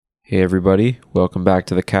Hey everybody, welcome back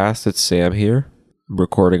to the cast. It's Sam here. I'm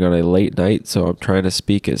recording on a late night, so I'm trying to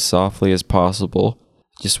speak as softly as possible.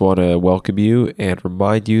 Just want to welcome you and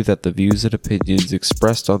remind you that the views and opinions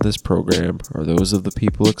expressed on this program are those of the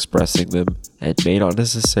people expressing them and may not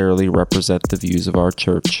necessarily represent the views of our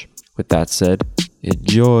church. With that said,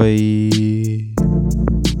 enjoy!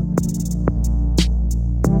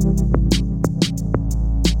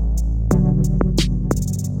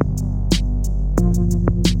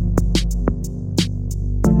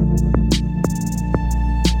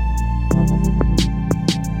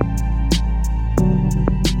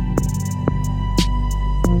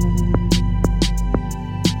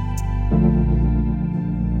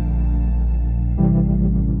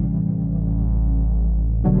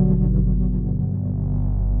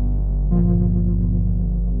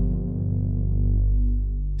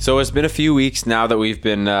 So it's been a few weeks now that we've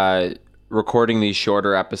been recording these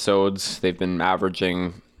shorter episodes. They've been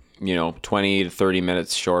averaging, 20 to 30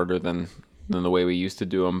 minutes shorter than the way we used to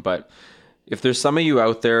do them. But if there's some of you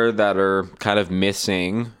out there that are kind of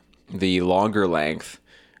missing the longer length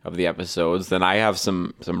of the episodes, then I have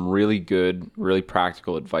some really good, really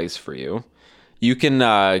practical advice for you. You can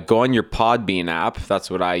go on your Podbean app. That's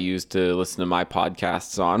what I use to listen to my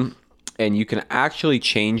podcasts on. And you can actually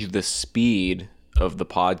change the speed of the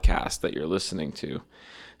podcast that you're listening to.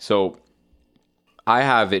 So I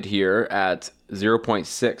have it here at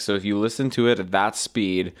 0.6. So if you listen to it at that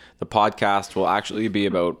speed, the podcast will actually be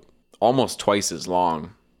about almost twice as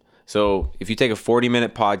long. So if you take a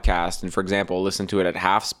 40-minute podcast and, for example, listen to it at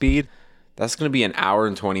half speed, that's going to be an hour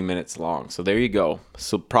and 20 minutes long. So there you go.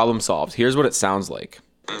 So problem solved. Here's what it sounds like.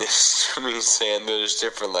 Me saying there's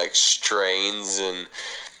different strains and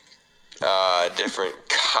different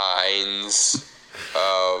kinds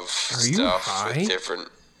of stuff with different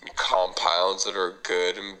compounds that are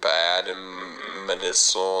good and bad and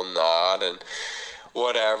medicinal and not and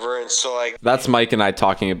whatever. And so that's Mike and I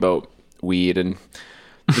talking about weed, and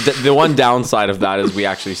the one downside of that is we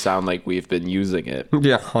actually sound like we've been using it.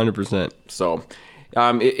 Yeah, 100%. So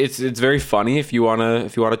it's very funny if you wanna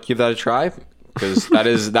give that a try, because that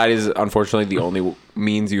is unfortunately the only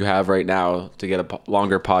means you have right now to get a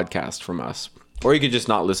longer podcast from us. Or you could just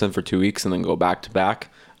not listen for 2 weeks and then go back to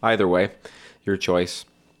back. Either way, your choice.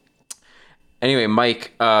 Anyway,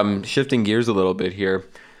 Mike, shifting gears a little bit here.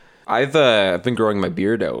 I've been growing my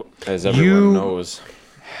beard out, as everyone knows.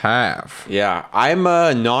 Have. Yeah, I'm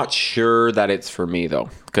not sure that it's for me though,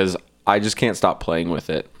 because I just can't stop playing with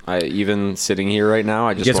it. Even sitting here right now,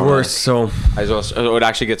 it gets worse. So it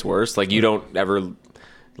actually gets worse. Like, you don't ever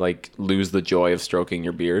lose the joy of stroking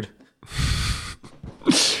your beard.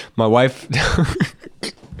 My wife.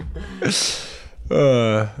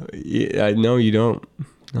 I know you don't.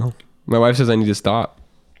 No, my wife says I need to stop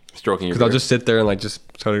stroking your beard. Because I'll just sit there and just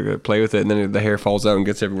sort of play with it, and then the hair falls out and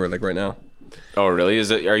gets everywhere, like right now. Oh, really?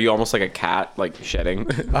 Are you almost like a cat, shedding?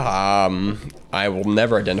 I will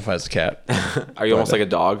never identify as a cat. Are you almost like a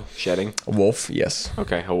dog, shedding? A wolf, yes.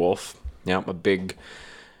 Okay, a wolf. Yeah, a big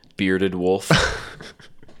bearded wolf.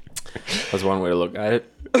 That's one way to look at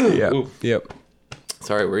it. Yeah. Yep.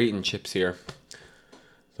 Sorry, we're eating chips here.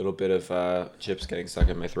 A little bit of chips getting stuck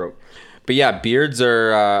in my throat. But yeah, beards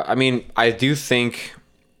are, I do think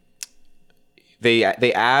they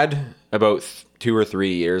add about 2 or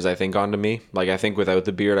 3 years, I think, onto me. I think without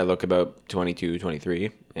the beard, I look about 22, 23.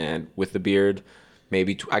 And with the beard,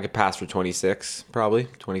 maybe I could pass for 26, probably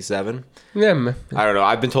 27. Yeah, man. I don't know.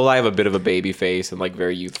 I've been told I have a bit of a baby face and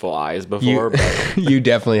very youthful eyes before. But you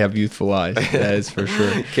definitely have youthful eyes. That is for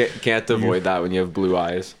sure. Can't avoid that when you have blue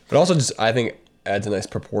eyes. But also, just I think adds a nice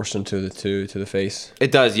proportion to the face.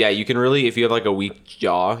 It does, yeah. You can really, if you have a weak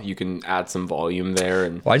jaw, you can add some volume there.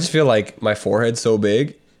 And I just feel like my forehead's so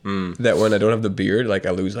big. That when I don't have the beard, I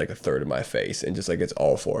lose a third of my face, and just it's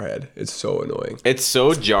all forehead. It's so annoying. It's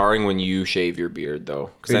so jarring when you shave your beard, though,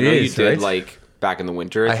 because I know you did back in the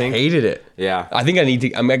winter. I think I hated it. Yeah, I think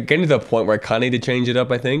I'm getting to the point where I kind of need to change it up.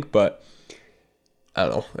 I think, but I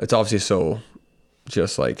don't know. It's obviously so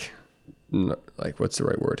just what's the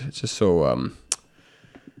right word? It's just so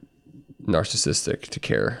narcissistic to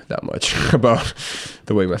care that much about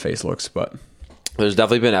the way my face looks, but. There's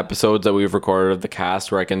definitely been episodes that we've recorded of the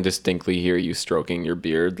cast where I can distinctly hear you stroking your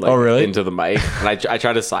beard into the mic. And I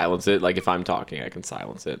try to silence it. If I'm talking, I can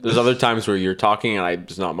silence it. There's other times where you're talking and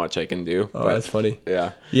there's not much I can do. Oh, that's funny.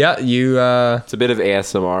 Yeah. Yeah, you... it's a bit of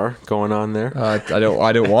ASMR going on there. I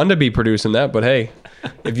don't want to be producing that, but hey,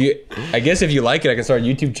 I guess if you like it, I can start a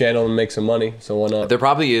YouTube channel and make some money, so why not? There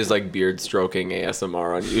probably is beard stroking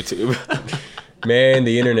ASMR on YouTube. Man,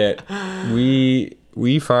 the internet.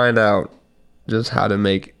 We find out just how to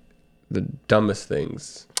make the dumbest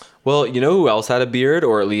things. Well, you know who else had a beard,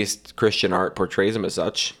 or at least Christian art portrays him as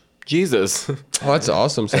such? Jesus. Oh, that's an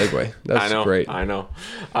awesome segue. That's great. I know.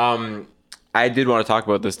 I did want to talk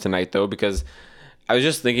about this tonight, though, because I was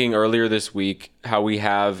just thinking earlier this week how we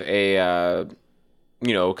have a,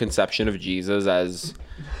 conception of Jesus as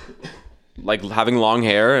like having long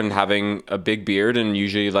hair and having a big beard and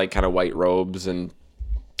usually like kind of white robes and,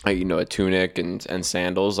 a tunic and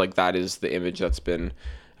sandals. Like that is the image that's been,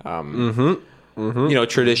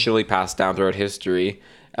 traditionally passed down throughout history.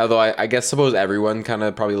 Although I suppose everyone kind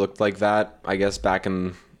of probably looked like that, I guess, back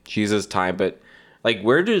in Jesus' time. But like,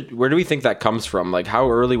 where do we think that comes from? Like, how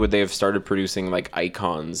early would they have started producing like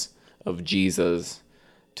icons of Jesus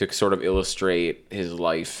to sort of illustrate his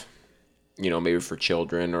life? Maybe for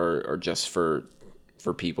children or just for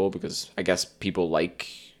people, because I guess people like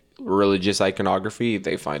religious iconography.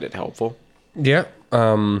 They find it helpful. Yeah.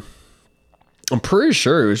 I'm pretty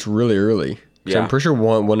sure it was really early. Yeah. I'm pretty sure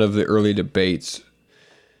one of the early debates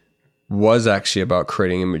was actually about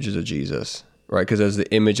creating images of Jesus, right? Because as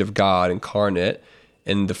the image of God incarnate,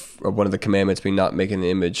 and one of the commandments being not making an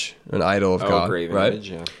image, an idol of God, right? Image,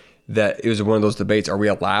 yeah. That it was one of those debates. Are we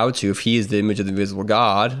allowed to, if he is the image of the invisible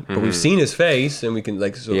God, but we've seen his face and we can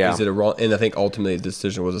is it a wrong? And I think ultimately the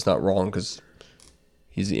decision was it's not wrong because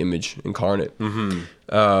he's the image incarnate.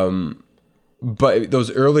 But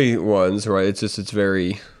those early ones, right? It's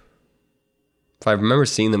very, if I remember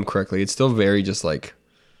seeing them correctly, it's still very just like,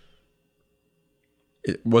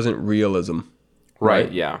 it wasn't realism.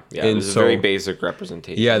 Right. Yeah. And it was a very basic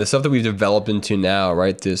representation. Yeah. The stuff that we've developed into now,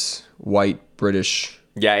 right? This white British.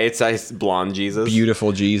 Yeah. It's a blonde Jesus.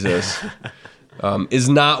 Beautiful Jesus. Is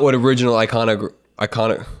not what original I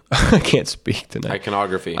can't speak tonight.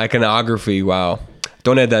 Iconography. Wow.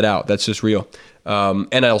 Don't edit that out. That's just real.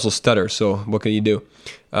 And I also stutter. So what can you do?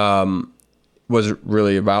 Was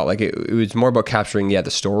really about like, it was more about capturing,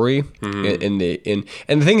 the story and the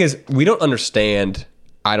thing is, we don't understand,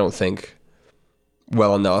 I don't think,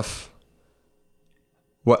 well enough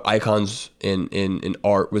what icons in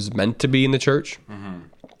art was meant to be in the church. I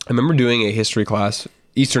remember doing a history class,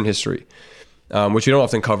 Eastern history, which we don't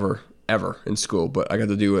often cover ever in school, but I got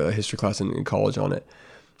to do a history class in college on it.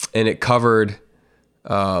 And it covered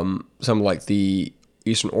some like the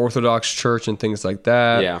Eastern Orthodox Church and things like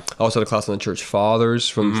that. Yeah. I also had a class on the Church Fathers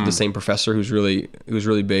from the same professor who was really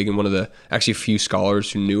big and one of the actually few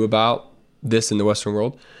scholars who knew about this in the Western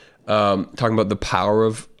world. Talking about the power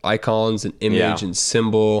of icons and image and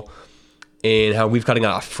symbol, and how we've kind of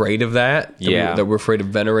got afraid of that. That we're afraid of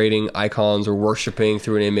venerating icons or worshiping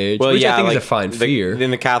through an image, which I think is a fine fear. In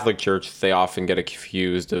the Catholic Church, they often get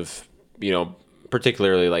accused of,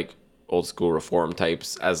 particularly like old school Reform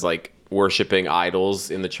types, as like worshiping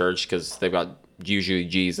idols in the church because they've got usually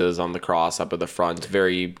Jesus on the cross up at the front,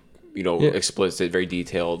 very, explicit, very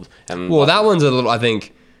detailed. And that one's a little, I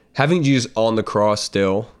think, having Jesus on the cross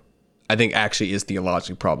still, I think actually is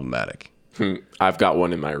theologically problematic. I've got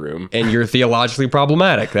one in my room. And you're theologically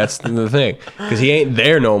problematic. That's the thing. Because he ain't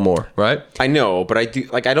there no more, right? I know, but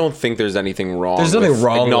I don't think there's anything wrong. There's nothing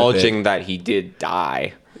wrong acknowledging with that he did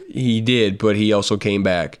die. He did, but he also came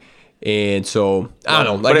back. And so, I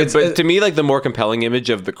don't know. But to me, like, the more compelling image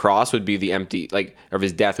of the cross would be the empty, like, of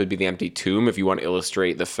his death would be the empty tomb, if you want to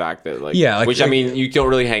illustrate the fact that, like... Yeah. I mean, you don't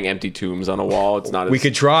really hang empty tombs on a wall. It's not... We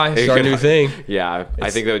could try. Start a new thing. Yeah. I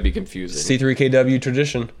think that would be confusing. C3KW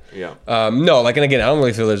tradition. Yeah. No, like, and again, I don't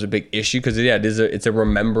really feel there's a big issue, because, it's a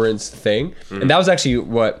remembrance thing. And that was actually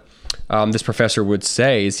what this professor would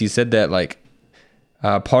say, is he said that, like,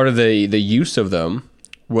 part of the use of them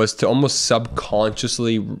was to almost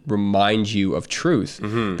subconsciously remind you of truth,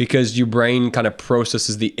 because your brain kind of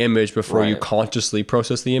processes the image before you consciously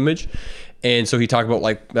process the image. And so he talked about,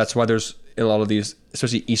 like, that's why there's in a lot of these,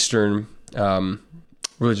 especially Eastern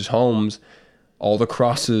religious homes, all the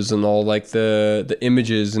crosses and all like the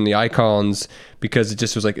images and the icons, because it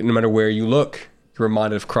just was like, no matter where you look, you're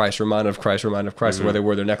reminded of Christ, reminded of Christ, reminded of Christ, whether they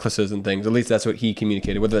wear their necklaces and things. At least that's what he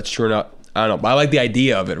communicated. Whether that's true or not, I don't know. But I like the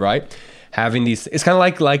idea of it, right? Having these, it's kind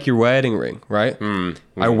of like your wedding ring, right?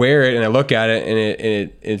 I wear it and I look at it,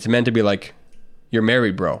 and it's meant to be like, you're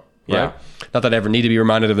married, bro. Right? Yeah. Not that I ever need to be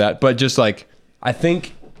reminded of that, but just like, I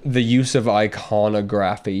think the use of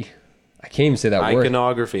iconography, I can't even say that word.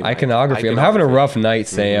 Iconography. I'm having a rough night,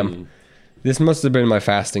 Sam. This must have been my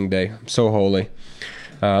fasting day. I'm so holy.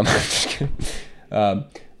 Just kidding.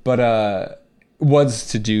 But was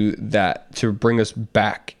to do that, to bring us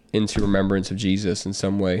back into remembrance of Jesus in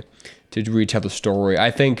some way, to retell the story.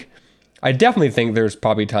 I think I definitely think there's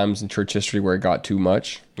probably times in church history where it got too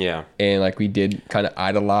much. Yeah. And like we did kind of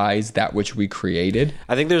idolize that which we created.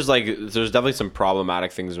 I think there's definitely some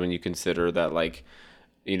problematic things when you consider that, like,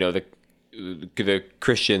 you know, the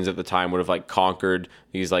Christians at the time would have like conquered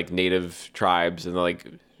these like native tribes and like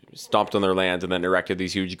stomped on their lands and then erected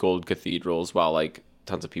these huge gold cathedrals while like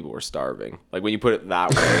tons of people were starving. Like when you put it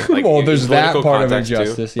that way, like, well, there's that part of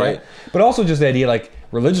injustice, too, yeah. Right? But also just the idea, like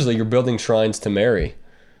religiously, you're building shrines to Mary.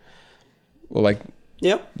 Well, like,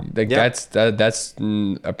 yep, that's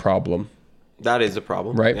a problem. That is a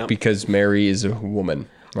problem, right? Yep. Because Mary is a woman,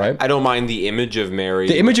 right? I don't mind the image of Mary.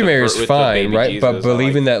 The image of Mary is fine, right? Jesus, but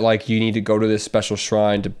believing that like you need to go to this special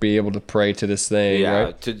shrine to be able to pray to this thing, yeah,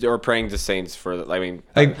 right? Or praying to saints for. I mean,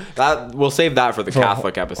 that we'll save that for the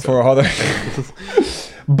Catholic episode. For other.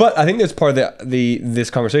 But I think that's part of this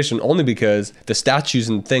conversation only because the statues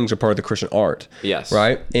and things are part of the Christian art. Yes.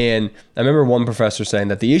 Right? And I remember one professor saying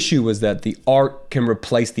that the issue was that the art can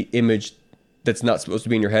replace the image that's not supposed to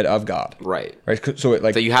be in your head of God. Right. Right. So it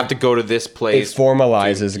like that you have to go to this place. It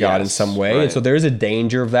formalizes God in some way. Right. And so there is a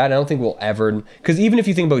danger of that. And I don't think we'll ever, because even if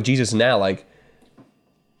you think about Jesus now, like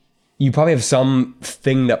you probably have some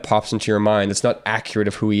thing that pops into your mind that's not accurate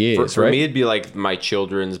of who he is. For right? me, it'd be like my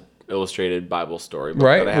children's illustrated Bible story book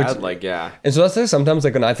right? that I had. Like, yeah. And so that's like sometimes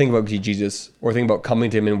like when I think about Jesus or think about coming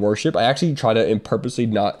to him in worship, I actually try to purposely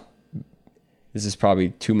not, this is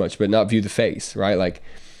probably too much, but not view the face, right? Like,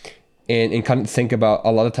 and kind of think about,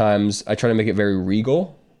 a lot of times I try to make it very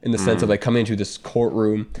regal in the sense of like coming into this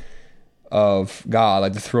courtroom of God,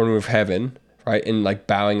 like the throne room of heaven, right? And like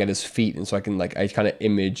bowing at his feet. And so I kind of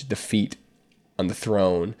image the feet on the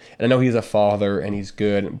throne. And I know he's a father and he's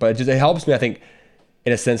good, but it helps me, I think,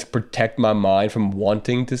 in a sense, protect my mind from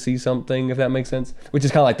wanting to see something, if that makes sense, which is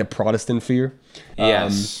kind of like the Protestant fear.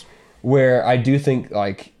 Yes. Where I do think,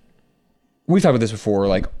 like, we've talked about this before,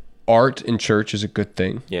 like, art in church is a good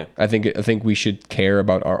thing. Yeah. I think we should care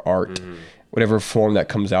about our art, whatever form that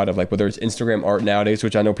comes out of, like, whether it's Instagram art nowadays,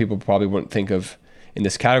 which I know people probably wouldn't think of in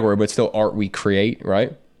this category, but it's still art we create,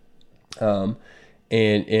 right?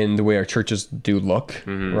 And in the way our churches do look,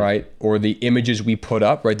 right? Or the images we put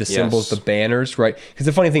up, right? The symbols, the banners, right? Because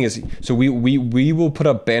the funny thing is, so we will put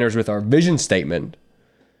up banners with our vision statement,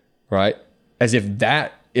 right? As if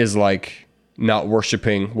that is like not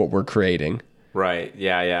worshiping what we're creating. Right.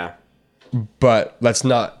 Yeah. Yeah. But let's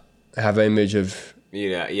not have an image of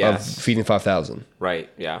of feeding 5,000. Right.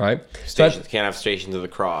 Yeah. Right. Stations can't have Stations of the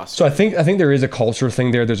Cross. So I think there is a culture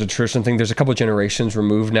thing there. There's a tradition thing. There's a couple of generations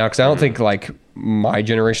removed now, because I don't think like my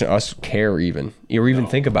generation, us, care even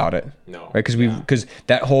think about it. No. Right. Because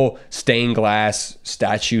that whole stained glass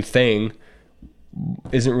statue thing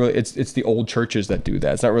isn't really. It's the old churches that do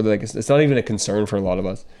that. It's not really like it's not even a concern for a lot of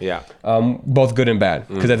us. Yeah. Both good and bad.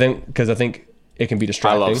 Because I think it can be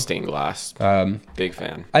distracting. I love stained glass. Big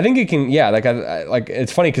fan. I think it can, like I like.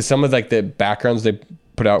 It's funny because some of like the backgrounds they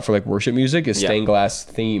put out for like worship music is stained glass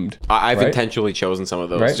themed. I've intentionally chosen some of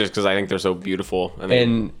those just because I think they're so beautiful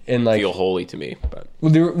and like feel holy to me. But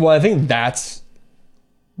well, I think that's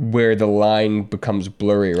where the line becomes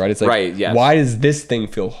blurry, right? It's like, why does this thing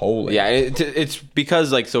feel holy? Yeah, it's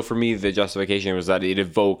because like, so for me, the justification was that it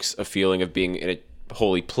evokes a feeling of being in a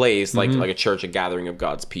holy place, like a church, a gathering of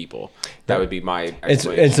God's people. That would be my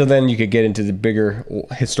explanation. And so then you could get into the bigger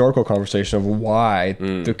historical conversation of why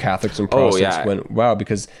the Catholics and Protestants went, wow,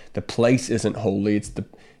 because the place isn't holy. It's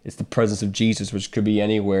the presence of Jesus, which could be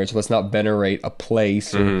anywhere. So let's not venerate a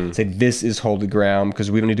place or say this is holy ground because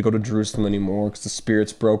we don't need to go to Jerusalem anymore because the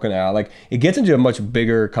Spirit's broken out. Like, it gets into a much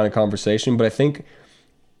bigger kind of conversation, but I think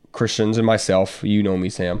Christians and myself, you know me,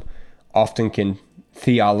 Sam, often can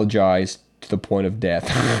theologize to the point of death.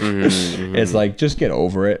 It's like, just get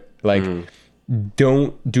over it. Like,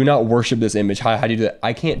 do not worship this image. How do you do that?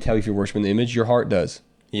 I can't tell you if you're worshiping the image. Your heart does.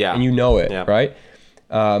 Yeah. And you know it, right?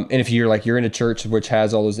 And if you're in a church which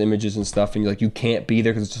has all those images and stuff, and you're like, you can't be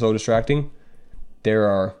there because it's so distracting. We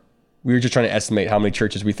were just trying to estimate how many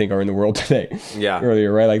churches we think are in the world today. Yeah.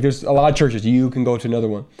 Earlier, right? Like, there's a lot of churches. You can go to another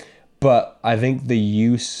one. But I think the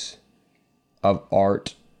use of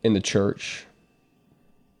art in the church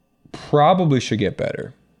probably should get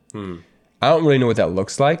better. I don't really know what that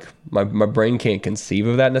looks like. My brain can't conceive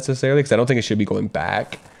of that necessarily because I don't think it should be going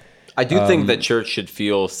back. I do think that church should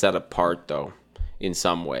feel set apart though, in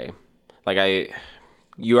some way. Like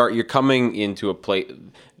you're coming into a place,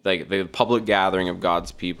 like the public gathering of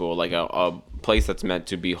God's people, like a place that's meant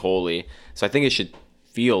to be holy. So I think it should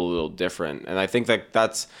feel a little different. And I think that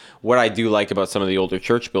that's what I do like about some of the older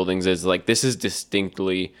church buildings is like, this is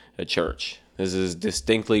distinctly a church. This is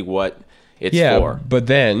distinctly what it's for. But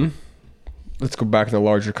then let's go back to the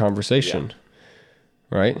larger conversation,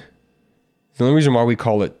 right? The only reason why we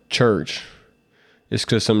call it church is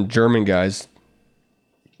because some German guys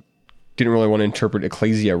didn't really want to interpret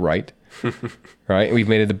ecclesia right. Right? And we've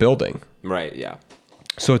made it a building. Right, yeah.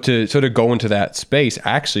 So to go into that space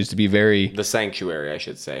actually is to be very... The sanctuary, I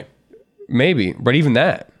should say. Maybe, but even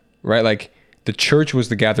that, right? Like the church was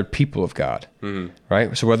the gathered people of God,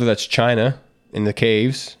 right? So whether that's China in the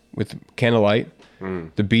caves with candlelight,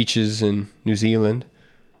 the beaches in New Zealand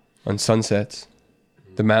on sunsets,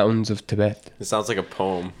 the mountains of Tibet. It sounds like a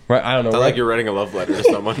poem. Right, I don't know. Sounds like you're writing a love letter to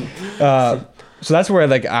someone. So that's where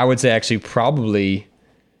like I would say actually probably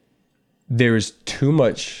there's too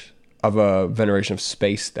much of a veneration of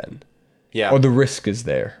space then. Yeah. Or the risk is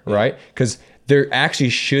there, right? Because there actually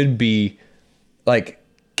should be like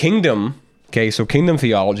kingdom. Okay, so kingdom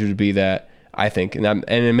theology would be that, I think, and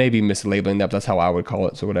it may be mislabeling that, but that's how I would call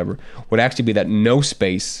it, so whatever, would actually be that no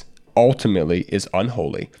space ultimately is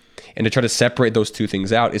unholy. And to try to separate those two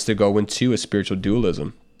things out is to go into a spiritual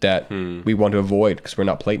dualism that we want to avoid because we're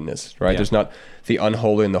not Platonists, right? Yeah. There's not the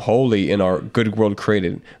unholy and the holy in our good world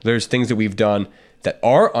created. There's things that we've done that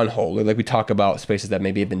are unholy, like we talk about spaces that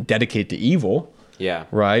maybe have been dedicated to evil,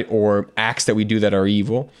 right? Or acts that we do that are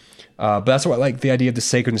evil. But that's what I like the idea of the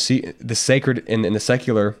sacred and the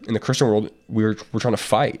secular in the Christian world. We're trying to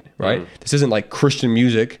fight, right? This isn't like Christian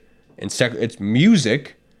music and it's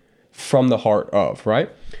music from the heart of, right?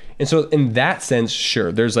 And so in that sense,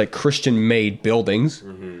 sure, there's like Christian made buildings,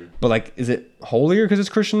 but like, is it holier because it's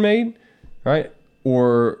Christian made, right?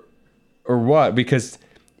 Or what? Because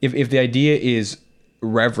if the idea is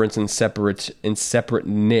reverence and separateness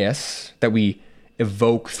that we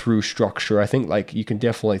evoke through structure, I think like you can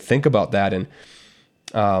definitely think about that. And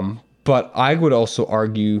but I would also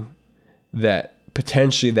argue that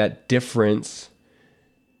potentially that difference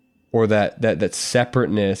or that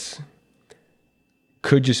separateness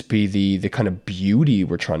could just be the kind of beauty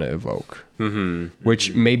we're trying to evoke,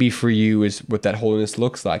 which maybe for you is what that holiness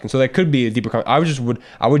looks like. And so that could be a deeper. I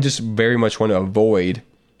would just very much want to avoid.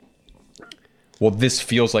 Well, this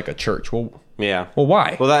feels like a church. Well, yeah. Well,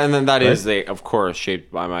 why? Well, that is of course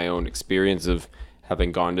shaped by my own experience of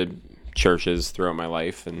having gone to churches throughout my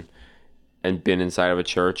life and been inside of a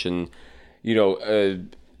church, and you know,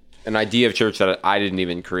 an idea of church that I didn't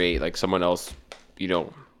even create, like someone else, you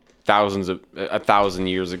know, 1,000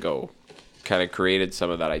 years ago, kind of created some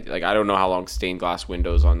of that. Like I don't know how long stained glass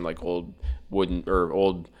windows on like old wooden or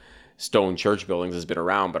old stone church buildings has been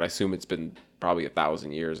around, but I assume it's been probably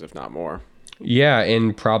 1,000 years, if not more. Yeah,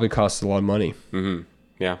 and probably costs a lot of money.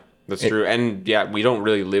 Yeah, that's true. And yeah, we don't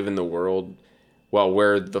really live in the world,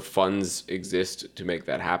 where the funds exist to make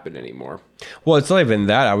that happen anymore. Well, it's not even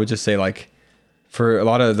that. I would just say like for a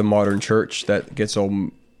lot of the modern church that gets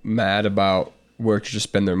all mad about where to just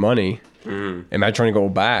spend their money, am I trying to go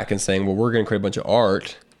back and saying, well, we're going to create a bunch of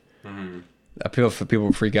art?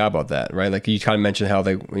 People freak out about that, right? Like you kind of mentioned how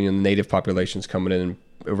native populations coming in and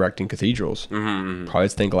erecting cathedrals, probably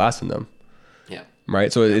stained glass in them. Yeah.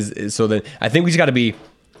 Right. So so then I think we just got to be.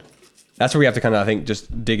 That's where we have to kind of, I think,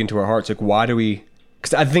 just dig into our hearts. Like, why do we?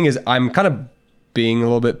 Because the thing is, I'm kind of being a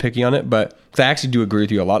little bit picky on it, but I actually do agree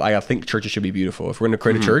with you a lot. I think churches should be beautiful. If we're going to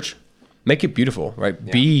create a church, make it beautiful, right?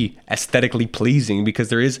 Yeah. Be aesthetically pleasing, because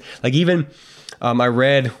there is like even. I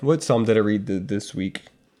read, what psalm did I read this week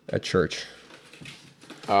at church?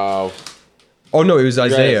 Oh no, it was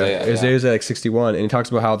Isaiah. Isaiah's at like 61, and he talks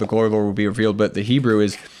about how the glory of the Lord will be revealed, but the Hebrew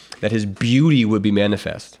is that his beauty would be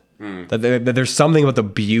manifest. That there's something about the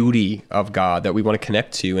beauty of God that we want to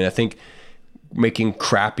connect to, and I think making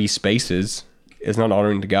crappy spaces is not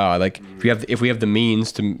honoring to God. Like if we have the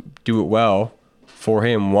means to do it well for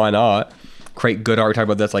Him, why not create good art? Talk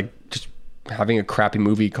about that's like just having a crappy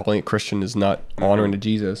movie calling it Christian is not honoring to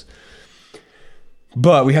Jesus.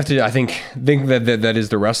 But we have to, I think that is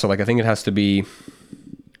the wrestle. Like I think it has to be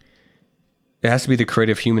the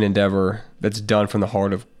creative human endeavor that's done from the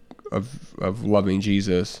heart of loving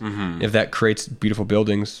Jesus. If that creates beautiful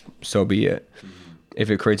buildings, so be it. If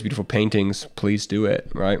it creates beautiful paintings, please do it,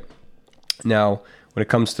 right? Now, when it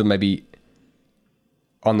comes to maybe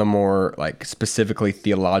on the more like specifically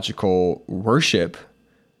theological worship,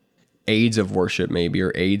 aids of worship maybe,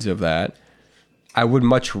 or aids of that, I would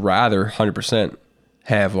much rather 100%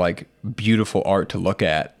 have like beautiful art to look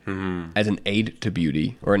at as an aid to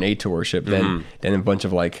beauty or an aid to worship than a bunch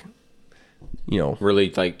of like, really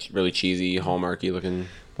cheesy, hallmarky looking.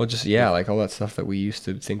 Well, just, like all that stuff that we used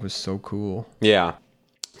to think was so cool. Yeah.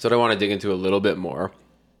 So what I want to dig into a little bit more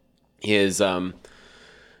is,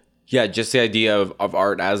 just the idea of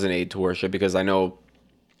art as an aid to worship, because I know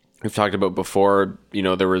we've talked about before,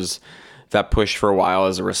 there was that push for a while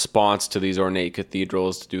as a response to these ornate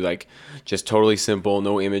cathedrals to do like just totally simple,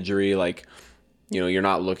 no imagery. Like, you know, you're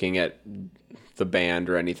not looking at the band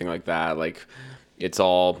or anything like that. Like it's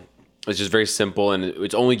just very simple, and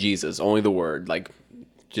it's only Jesus, only the word, like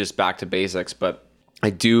just back to basics. But I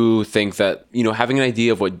do think that, you know, having an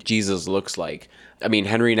idea of what Jesus looks like. I mean,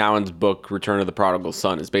 Henry Nouwen's book, Return of the Prodigal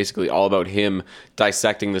Son, is basically all about him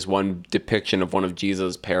dissecting this one depiction of one of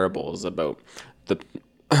Jesus' parables about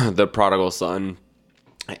the prodigal son,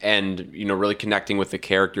 and, you know, really connecting with the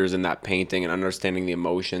characters in that painting and understanding the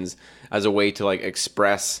emotions as a way to like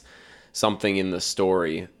express something in the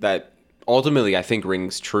story that ultimately I think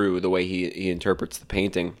rings true the way he interprets the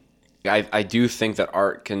painting. I do think that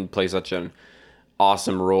art can play such an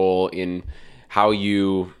awesome role in how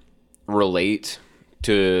you relate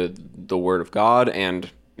to the Word of God and,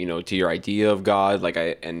 you know, to your idea of God,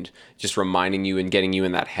 and just reminding you and getting you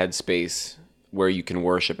in that headspace where you can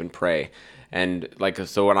worship and pray. And like,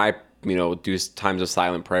 so when I, you know, do times of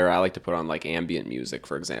silent prayer, I like to put on like ambient music,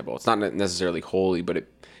 for example. It's not necessarily holy, but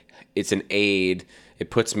it's an aid. It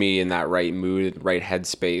puts me in that right mood, right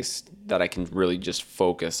headspace that I can really just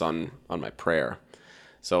focus on my prayer.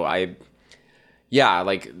 So like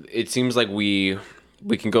it seems like we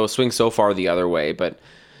can go swing so far the other way, but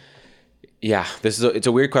yeah, it's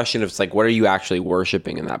a weird question. It's like, what are you actually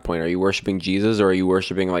worshiping in that point? Are you worshiping Jesus, or are you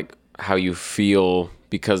worshiping like how you feel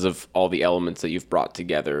because of all the elements that you've brought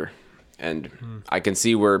together? And I can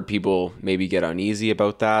see where people maybe get uneasy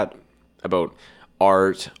about that, about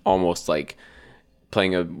art almost like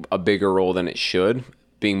playing a bigger role than it should,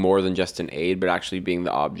 being more than just an aid, but actually being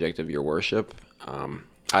the object of your worship.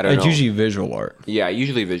 I don't know. It's usually visual art. Yeah,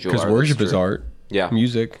 usually visual art. Because worship is art. Yeah.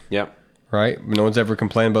 Music. Yeah. Right? No one's ever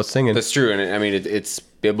complained about singing. That's true. And I mean, it's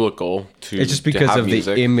biblical to It's just because of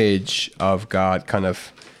music. the image of God kind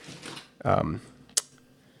of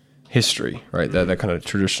history, right? Mm-hmm. That kind of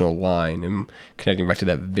traditional line, and connecting back to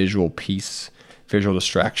that visual piece, visual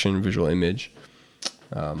distraction, visual image.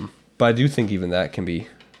 But I do think even that can be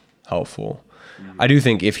helpful. Mm-hmm. I do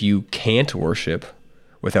think if you can't worship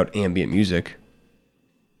without ambient music,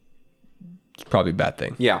 it's probably a bad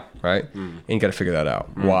thing. Yeah. Right? Mm. And you got to figure that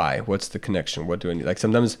out. Mm. Why? What's the connection? What do I need? Like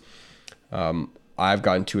sometimes I've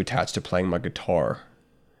gotten too attached to playing my guitar.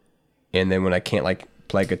 And then when I can't like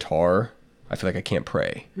play guitar, I feel like I can't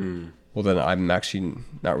pray. Mm. Well, then I'm actually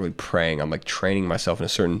not really praying. I'm like training myself in a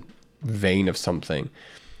certain vein of something,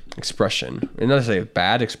 expression. And not necessarily a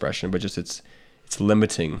bad expression, but just it's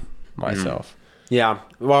limiting myself. Mm. Yeah.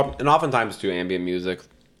 Well, and oftentimes too, ambient music,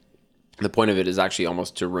 the point of it is actually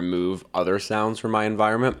almost to remove other sounds from my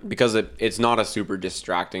environment, because it's not a super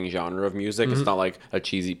distracting genre of music. Mm-hmm. It's not like a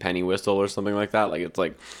cheesy penny whistle or something like that. Like it's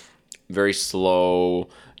like very slow,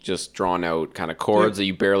 just drawn out kind of chords that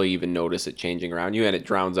you barely even notice it changing around you, and it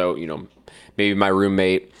drowns out, you know, maybe my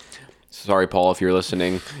roommate, sorry Paul if you're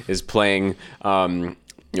listening, is playing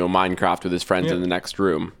Minecraft with his friends in the next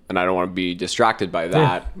room, and I don't want to be distracted by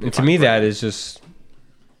that. Yeah. And to me that is just,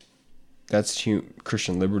 that's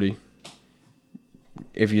Christian liberty.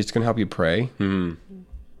 If it's going to help you pray,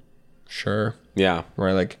 sure. Yeah.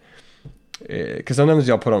 Right? Like, because sometimes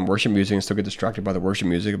y'all put on worship music and still get distracted by the worship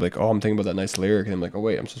music. I'm like, oh, I'm thinking about that nice lyric. And I'm like, oh,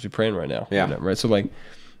 wait, I'm supposed to be praying right now. Yeah. Right? So, like,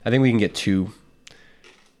 I think we can get too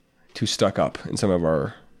stuck up in some of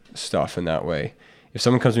our stuff in that way. If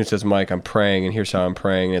someone comes to me and says, Mike, I'm praying, and here's how I'm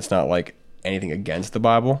praying, and it's not like anything against the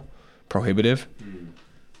Bible, prohibitive,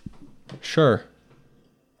 sure.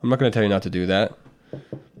 I'm not going to tell you not to do that.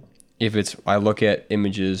 If I look at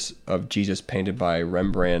images of Jesus painted by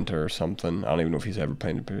Rembrandt or something, I don't even know if he's ever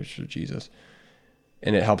painted a picture of Jesus,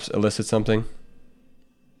 and it helps elicit something,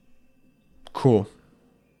 cool.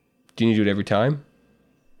 Do you need to do it every time?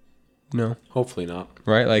 No. Hopefully not.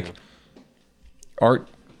 Right? Like, art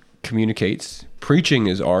communicates. Preaching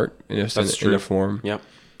is art in a form. Yep.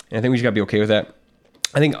 And I think we just got to be okay with that.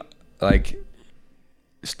 I think, like,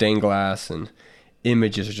 stained glass and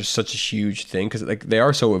images are just such a huge thing, because like they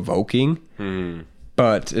are so evoking,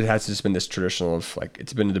 but it has just been this traditional of like,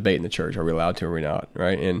 it's been a debate in the church, are we allowed to or are we not,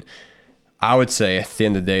 right? And I would say at the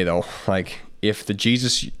end of the day though, like if the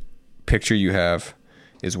Jesus picture you have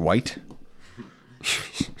is white,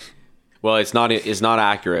 well, it's not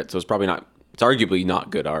accurate, so it's probably not, it's arguably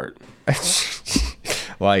not good art.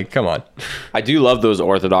 Like, come on. I do love those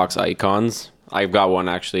Orthodox icons. I've got one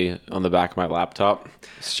actually on the back of my laptop.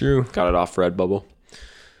 It's true. Got it off Redbubble.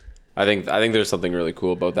 I think there's something really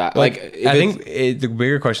cool about that. Like I think the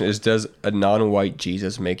bigger question is, does a non-white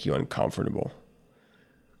Jesus make you uncomfortable?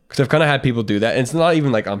 Because I've kind of had people do that, and it's not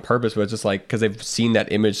even like on purpose, but it's just like because they've seen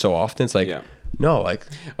that image so often. It's like, No, like.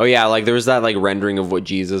 Oh yeah, like there was that like rendering of what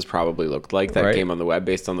Jesus probably looked like that came on the web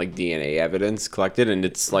based on like DNA evidence collected, and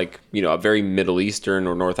it's like, you know, a very Middle Eastern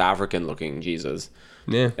or North African looking Jesus.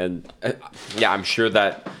 Yeah. And yeah, I'm sure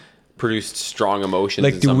that produced strong emotions.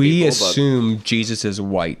 Like, do we assume Jesus is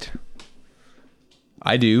white?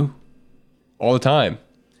 I do, all the time.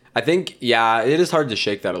 I think, yeah, it is hard to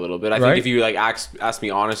shake that a little bit. I think if you like ask me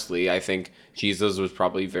honestly, I think Jesus was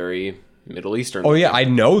probably very Middle Eastern. Oh yeah, I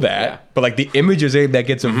know that, but like the images that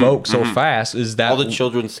gets evoked so fast is that all the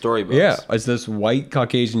children's storybooks. Yeah, it's this white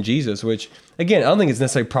Caucasian Jesus, which again I don't think it's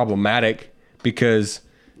necessarily problematic because,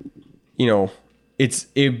 you know,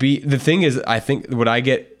 the thing is, I think what I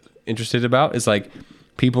get interested about is like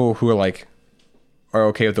people who are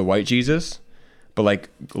okay with the white Jesus, but like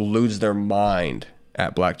lose their mind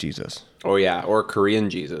at black Jesus. Oh yeah, or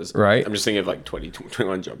Korean Jesus. Right. I'm just thinking of like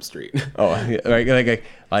 21 Jump Street. Oh,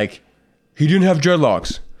 like he didn't have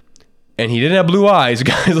dreadlocks, and he didn't have blue eyes.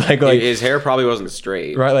 Guys, like his hair probably wasn't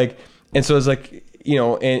straight. Right. Like, and so it's like, you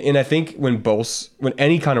know, and I think when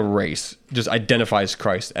any kind of race just identifies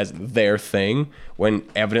Christ as their thing, when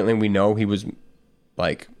evidently we know he was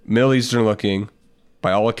like Middle Eastern looking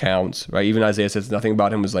by all accounts, right? Even Isaiah says nothing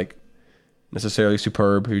about him was like necessarily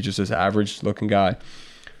superb. He was just this average looking guy.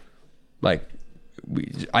 Like,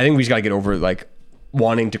 I think we just got to get over like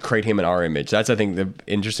wanting to create him in our image. That's, I think, the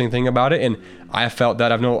interesting thing about it. And I felt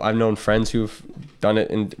that I've known friends who've done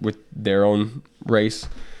it with their own race,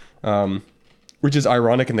 which is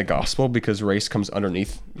ironic in the gospel because race comes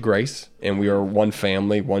underneath grace, and we are one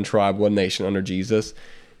family, one tribe, one nation under Jesus,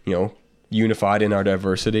 you know, unified in our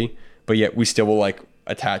diversity. But yet we still will like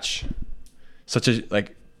attach such a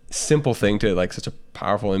like simple thing to like such a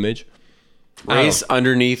powerful image. Race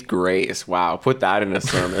underneath grace. Wow, put that in a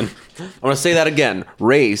sermon. I want to say that again.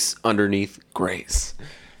 Race underneath grace.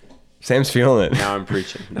 Sam's feeling it. Now I'm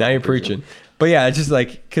preaching. Now you're preaching. But yeah, it's just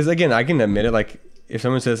like, because again, I can admit it. Like, if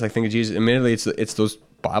someone says like think of Jesus, admittedly, it's those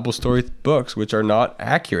Bible story books which are not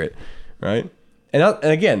accurate, right? And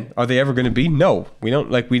again, are they ever going to be? No, we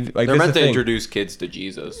don't. Like we like. They're meant to introduce kids to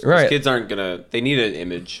Jesus. Right. Kids aren't gonna. They need an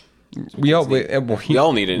image. We all need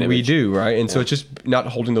an image. We do, right? And so it's just not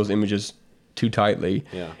holding those images too tightly.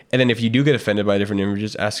 Yeah. And then if you do get offended by different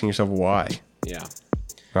images, asking yourself why. Yeah.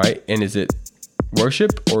 Right? And is it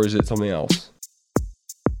worship or is it something else?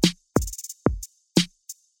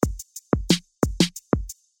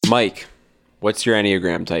 Mike, what's your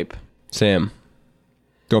Enneagram type? Sam,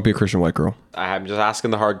 don't be a Christian white girl. I'm just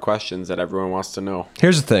asking the hard questions that everyone wants to know.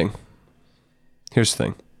 Here's the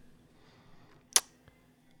thing.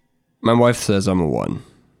 My wife says I'm a 1,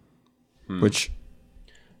 which,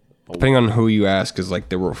 depending on who you ask, is like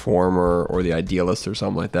the reformer or the idealist or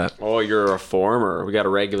something like that. Oh, you're a reformer. We got a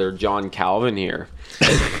regular John Calvin here.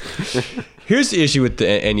 Here's the issue with the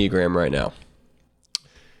Enneagram right now.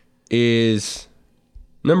 Is,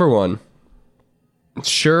 number one,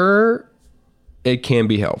 sure, it can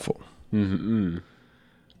be helpful. Mm-hmm.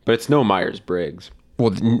 But it's no Myers-Briggs. Well,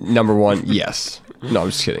 number one, yes. No, I'm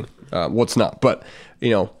just kidding. Well, it's not. But, you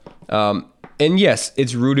know, and yes,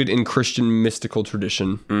 it's rooted in Christian mystical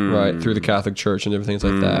tradition, right, through the Catholic Church and different things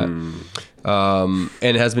like that.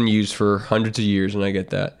 And it has been used for hundreds of years, and I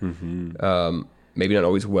get that. Maybe not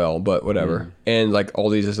always well, but whatever. And like all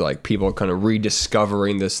these is like people kind of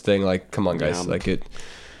rediscovering this thing. Like, come on, guys, like it.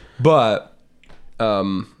 But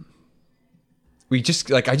we just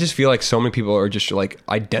like, I just feel like so many people are just like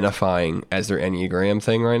identifying as their Enneagram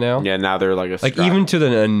thing right now. Yeah, now they're like like even to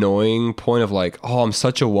the annoying point of like, oh, I'm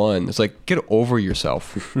such a 1. It's like, get over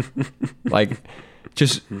yourself. Like,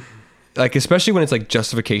 just like, especially when it's like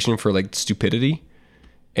justification for like stupidity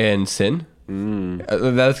and sin.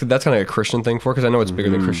 That's kind of a Christian thing because I know it's bigger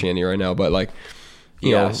than Christianity right now, but like,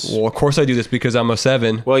 you know, well, of course I do this because I'm a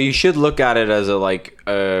 7. Well, you should look at it as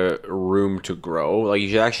a room to grow. Like, you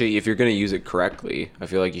should actually, if you're going to use it correctly, I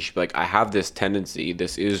feel like you should be like, I have this tendency.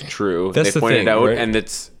 This is true. That's they pointed thing, out, right? and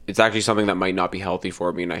it's actually something that might not be healthy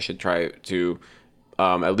for me, and I should try to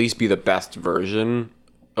at least be the best version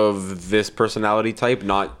of this personality type,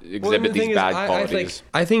 not exhibit these bad qualities.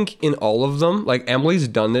 I think in all of them, like Emily's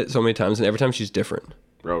done it so many times, and every time she's different.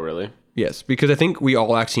 Oh, really? Yes, because I think we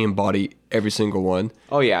all actually embody every single one.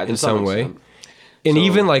 Oh yeah, in some way. And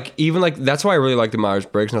even like that's why I really like the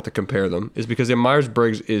Myers-Briggs, not to compare them, is because the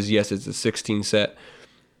Myers-Briggs is, yes, it's a 16 set,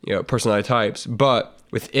 you know, personality types, but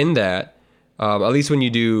within that, at least when you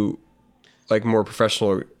do like more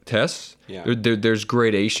professional tests, there's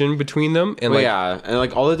gradation between them, and and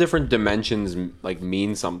like all the different dimensions like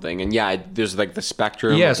mean something, and there's like the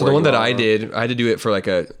spectrum. Yeah, so the one that I had to do it for like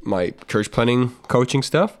my church planning coaching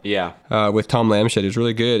stuff. Yeah, with Tom Lamshed, it was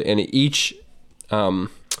really good, and each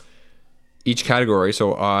each category,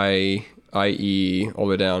 so I, E, all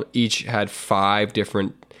the way down, each had 5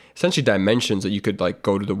 different essentially dimensions that you could like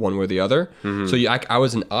go to the one or the other. Mm-hmm. So I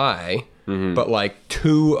was an I, mm-hmm. but like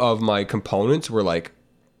 2 of my components were like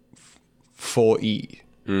full E,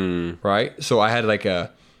 right? So I had an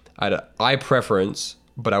I preference,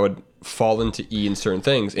 but I would fall into E in certain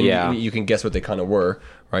things, and you can guess what they kind of were,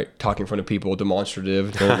 right? Talking in front of people,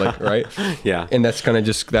 demonstrative, like, right? Yeah. And that's kind of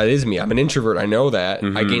just, that is me. I'm an introvert. I know that.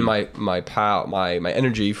 Mm-hmm. I gain my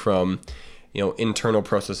energy from, internal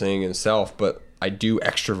processing and self, but I do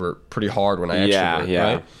extrovert pretty hard when I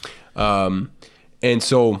extrovert, right? And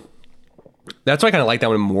so that's why I kind of like that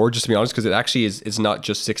one more, just to be honest, because it actually it's not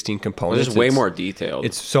just 16 components. It's way more detailed.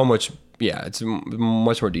 It's so much, it's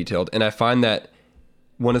much more detailed. And I find that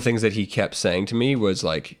one of the things that he kept saying to me was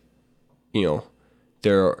like,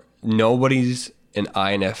 nobody's an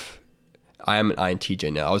INF. I am an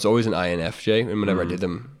INTJ now. I was always an INFJ, and whenever I did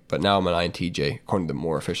them, but now I'm an INTJ according to the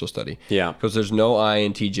more official study. Yeah, because there's no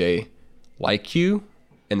INTJ like you,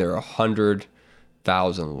 and there are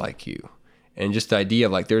 100,000 like you. And just the idea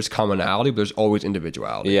of like there's commonality, but there's always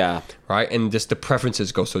individuality. Yeah. Right? And just the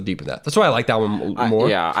preferences go so deep in that. That's why I like that one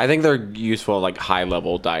more. I think they're useful like high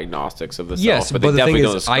level diagnostics of the self. Yes, but the thing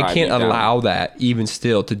is, I can't allow that even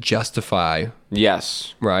still to justify.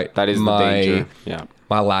 Yes. Right. That is the danger. Yeah.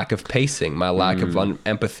 My lack of pacing, my lack of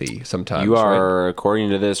empathy sometimes. You are, according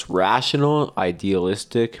to this, rational,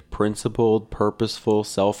 idealistic, principled, purposeful,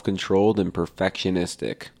 self-controlled, and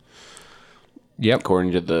perfectionistic. Yep.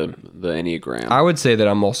 According to the Enneagram. I would say that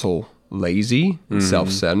I'm also lazy and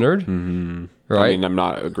self-centered. Mm-hmm. Right? I mean, I'm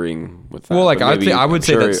not agreeing with that. Well, like I would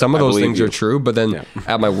say that some of those things are true, but then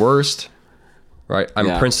at my worst, right,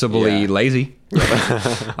 I'm principally lazy.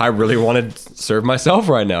 I really want to serve myself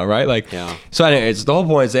right now, right? Like, so anyway, it's the whole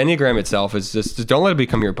point is the Enneagram itself is just don't let it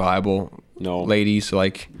become your Bible. No. Ladies,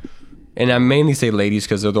 like, and I mainly say ladies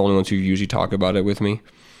because they're the only ones who usually talk about it with me.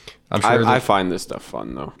 I'm sure I find this stuff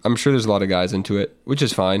fun though. I'm sure there's a lot of guys into it, which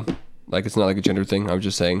is fine. Like, it's not like a gender thing. I was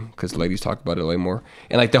just saying because ladies talk about it way more.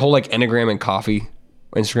 And like the whole like Enneagram and coffee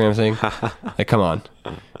Instagram thing, like, come on.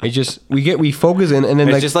 It just we focus in, and then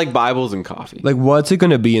it's like just like Bibles and coffee. Like, what's it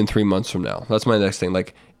going to be in 3 months from now? That's my next thing.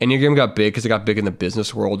 Like, Enneagram got big because it got big in the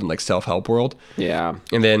business world and like self-help world. Yeah.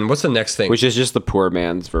 And then what's the next thing? Which is just the poor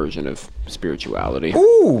man's version of spirituality.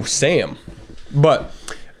 Ooh, Sam. But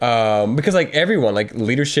because like everyone, like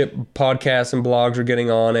leadership podcasts and blogs are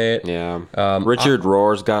getting on it. Yeah. Richard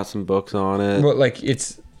Rohr's got some books on it. But like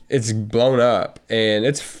it's blown up and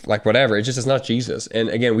it's like whatever. It's not Jesus. And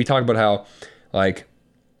again, we talk about how like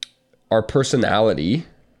our personality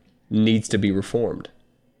needs to be reformed.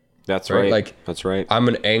 That's right. Like, that's right. I'm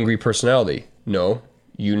an angry personality. No,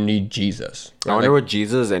 you need Jesus. Right? I wonder what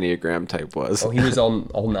Jesus' Enneagram type was. Oh, he was all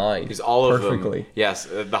 9. He's all perfectly. Of them. Yes,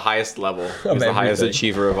 the highest level. He's the highest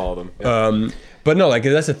achiever of all of them. Yeah. But no, like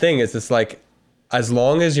that's the thing. Is it's like as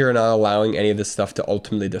long as you're not allowing any of this stuff to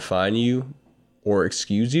ultimately define you or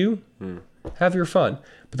excuse you, have your fun.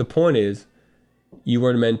 But the point is, you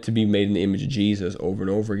are meant to be made in the image of Jesus over and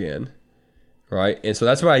over again, right? And so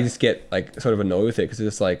that's why I just get like sort of annoyed with it because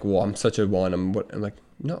it's like, well, I'm such a one. I'm like,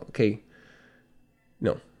 no, okay,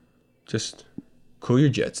 no, just cool your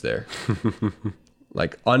jets there.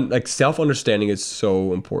 like self-understanding is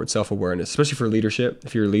so important, self-awareness, especially for leadership.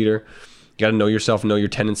 If you're a leader, you got to know yourself, know your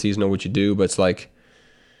tendencies, know what you do. But it's like,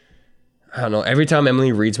 I don't know. Every time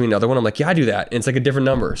Emily reads me another one, I'm like, yeah, I do that. And it's like a different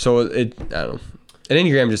number. So I don't know. An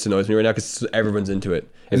Enneagram just annoys me right now because everyone's into it.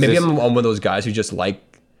 And maybe I'm one of those guys who just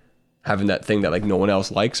like having that thing that like no one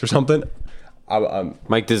else likes or something.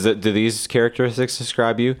 Mike, do these characteristics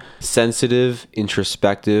describe you? Sensitive,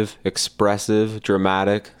 introspective, expressive,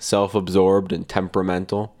 dramatic, self-absorbed, and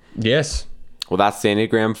temperamental? Yes. Well, that's the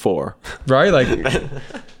Enneagram 4. Right? Like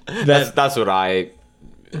that's what I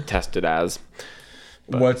tested as.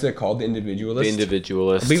 But what's it called? The individualist? The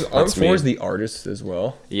individualist. I believe Art 4 is the artist as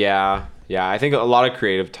well. Yeah. I think a lot of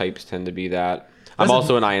creative types tend to be that. I'm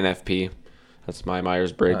also an INFP. That's my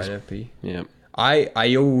Myers-Briggs. INFP. Yeah.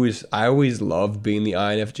 I always loved being the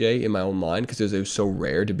INFJ in my own mind because it was so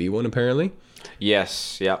rare to be one apparently.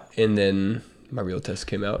 Yes. Yeah. And then my real test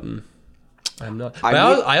came out and I'm not. But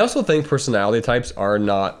I also think personality types are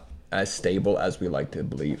not as stable as we like to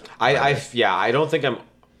believe. I don't think I'm.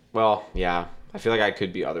 Well, yeah. I feel like I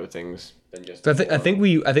could be other things than just. I think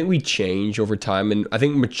we change over time, and I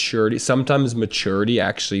think maturity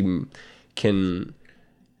actually can,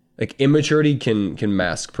 like immaturity can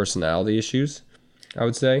mask personality issues. I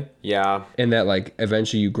would say. Yeah. And that like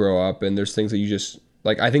eventually you grow up, and there's things that you just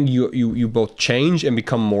like. I think you both change and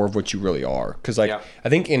become more of what you really are. Because like I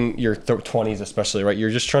think in your 20s especially, right, you're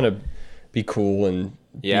just trying to be cool and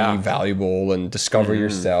be valuable and discover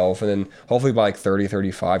yourself. And then hopefully by like 30,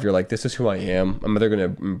 35, you're like, this is who I am. I'm either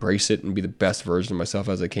going to embrace it and be the best version of myself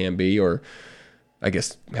as I can be, or I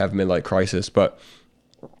guess have midlife crisis. But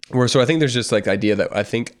so I think there's just like the idea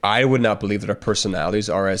that I would not believe that our personalities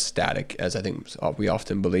are as static as I think we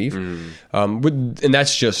often believe. And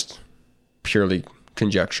that's just purely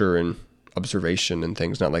conjecture and observation and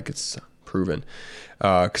things, not like it's proven.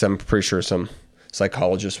 Because I'm pretty sure some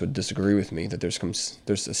psychologists would disagree with me that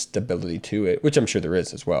there's a stability to it, which I'm sure there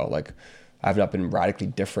is as well. Like, I've not been radically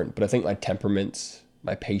different, but I think my temperaments,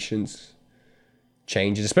 my patience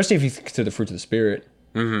changes, especially if you consider the fruits of the Spirit.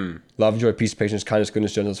 Love, joy, peace, patience, kindness,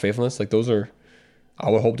 goodness, gentleness, faithfulness. Like, I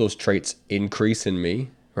would hope those traits increase in me,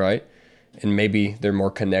 right? And maybe they're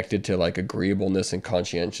more connected to like agreeableness and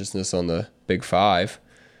conscientiousness on the big 5.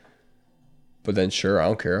 But then sure, I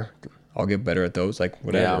don't care. I'll get better at those, like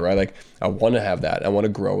whatever, right? Like, I want to have that. I want to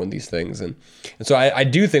grow in these things. And so I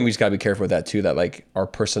do think we just got to be careful with that too, that like our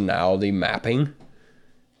personality mapping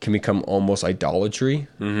can become almost idolatry.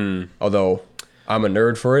 Although I'm a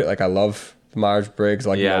nerd for it. Like, I love Myers-Briggs.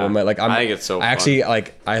 Like, I think it's so fun. Actually,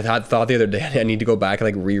 like, I thought the other day I need to go back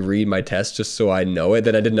and like reread my test just so I know it.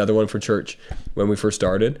 Then I did another one for church when we first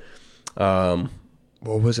started. What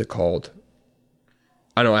was it called?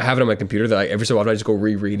 I don't know, I have it on my computer that like every so often I just go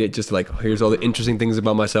reread it just to like, here's all the interesting things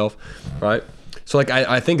about myself, right? So like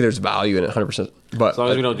I think there's value in it 100%. But as long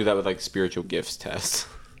as we don't do that with like spiritual gifts tests.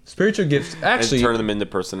 Spiritual gifts actually and turn them into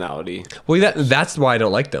personality. Well, that's why I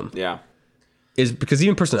don't like them. Yeah. Is because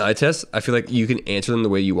even personality tests, I feel like you can answer them the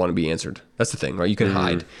way you want to be answered. That's the thing, right? You can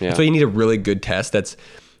hide. Yeah. That's why you need a really good test. That's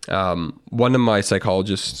one of my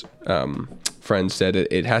psychologist friends said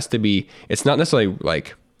it has to be, it's not necessarily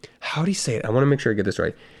like, how do you say it? I want to make sure I get this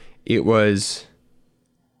right. It was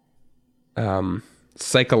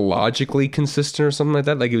psychologically consistent or something like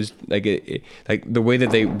that. Like, it was like like the way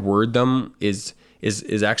that they word them is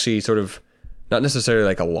actually sort of not necessarily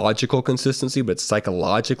like a logical consistency, but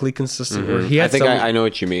psychologically consistent. Or he had I know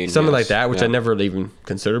what you mean. Something like that, which I never even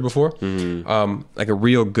considered before. Like a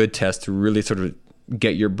real good test to really sort of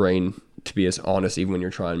get your brain to be as honest, even when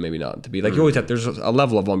you're trying maybe not to be. Like, you always have, there's a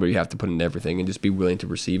level of one where you have to put in everything and just be willing to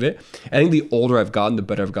receive it. I think the older I've gotten, the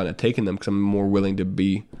better I've gotten at taking them, because I'm more willing to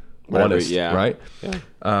be honest, right? Yeah.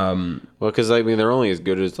 Well, because I mean, they're only as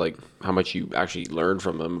good as like how much you actually learn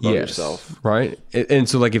from them about yourself, right? And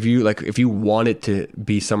so like if you want it to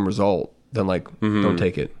be some result, then like don't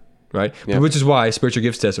take it, right? Yeah. Which is why spiritual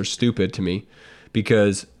gifts tests are stupid to me,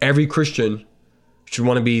 because every Christian should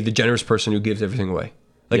want to be the generous person who gives everything away.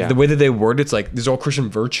 Like the way that they word it's like these are all Christian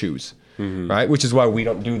virtues, right? Which is why we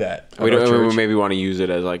don't do that. We maybe want to use it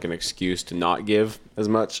as like an excuse to not give as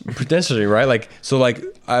much. Potentially, right? Like, so like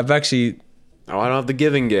I've actually... I don't have the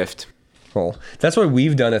giving gift. Well, that's why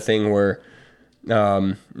we've done a thing where,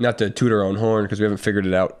 not to toot our own horn because we haven't figured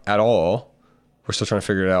it out at all. We're still trying to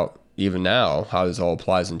figure it out even now, how this all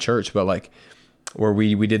applies in church. But like where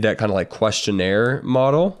we did that kind of like questionnaire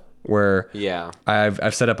model, where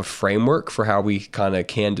I've set up a framework for how we kind of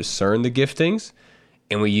can discern the giftings,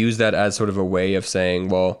 and we use that as sort of a way of saying,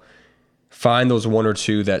 well, find those one or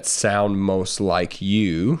two that sound most like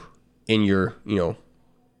you in your,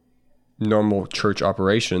 normal church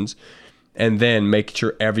operations, and then make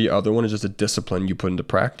sure every other one is just a discipline you put into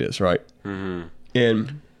practice, right?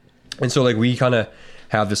 And so like we kind of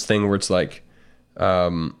have this thing where it's like it's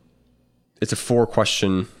a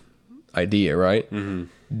 4-question idea, right?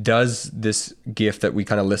 Does this gift that we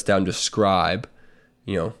kind of list down, describe,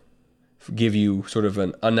 give you sort of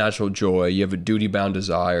an unnatural joy? You have a duty-bound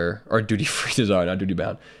desire, or duty-free desire, not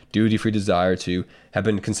duty-bound, duty-free desire to have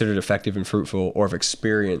been considered effective and fruitful, or have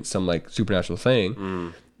experienced some like supernatural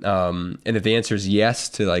thing. And if the answer is yes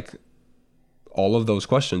to like all of those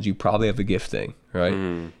questions, you probably have a gifting,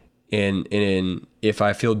 right? And if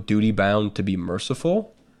I feel duty-bound to be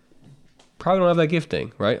merciful, probably don't have that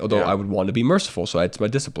gifting, right? Although I would want to be merciful, so it's my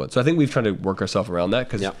discipline. So I think we've tried to work ourselves around that,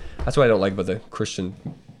 because that's what I don't like about the Christian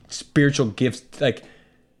spiritual gifts. Like,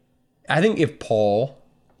 I think if Paul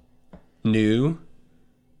knew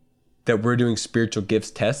that we're doing spiritual gifts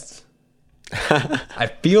tests, I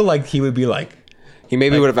feel like he would be like, he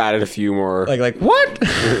maybe would have added a few more like what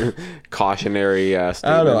cautionary statements.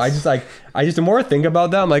 I don't know. I just the more I think about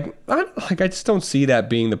that, I'm like I just don't see that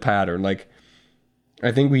being the pattern. Like,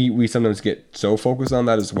 I think we sometimes get so focused on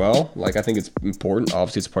that as well. Like, I think it's important.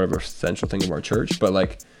 Obviously, it's part of our essential thing of our church. But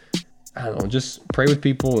like, I don't know, just pray with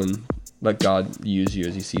people and let God use you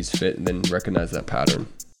as he sees fit, and then recognize that pattern.